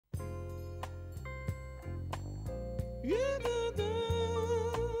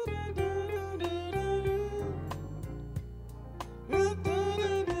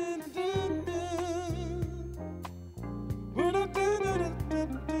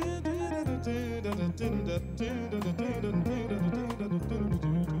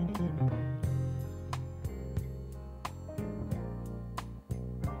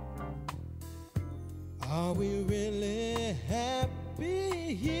Are we really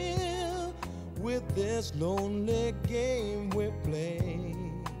happy here with this lonely game we play?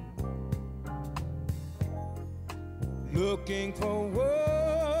 Looking for words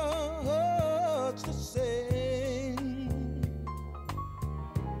to say,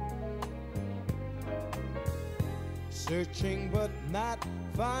 searching but not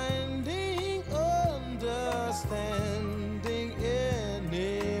finding understanding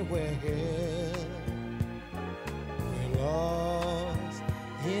anywhere. We're lost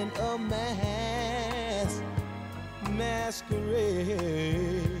in a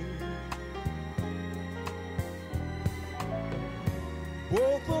masquerade,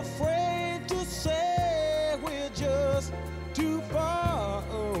 both afraid to say we're just too far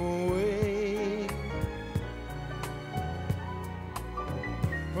away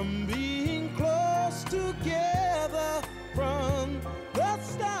from being close together from the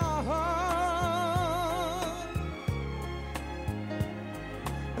start.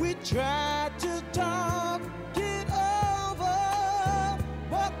 We tried to talk it over,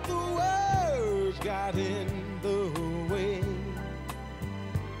 but the words got in the way.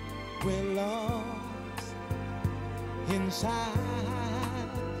 We're lost inside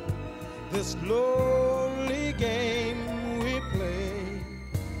this lonely game we play.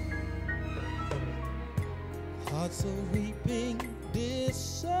 Hearts of weeping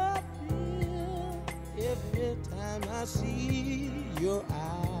disappear every time I see your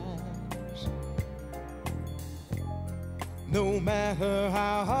eyes. No matter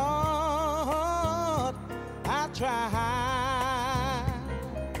how hard I try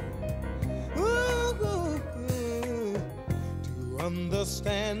to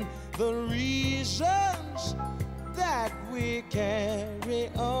understand the reasons that we carry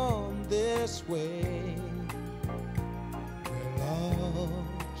on this way. We're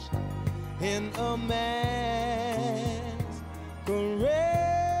lost in a masquerade.